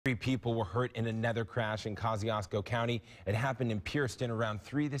Three people were hurt in another crash in Kosciusko County. It happened in Pierceton around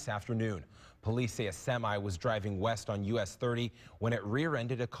 3 this afternoon. Police say a semi was driving west on US 30 when it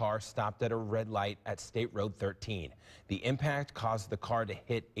rear-ended a car stopped at a red light at State Road 13. The impact caused the car to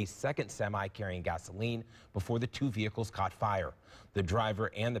hit a second semi carrying gasoline before the two vehicles caught fire. The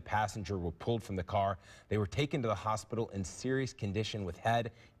driver and the passenger were pulled from the car. They were taken to the hospital in serious condition with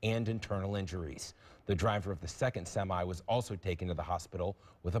head and internal injuries. The driver of the second semi was also taken to the hospital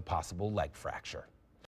with a possible leg fracture.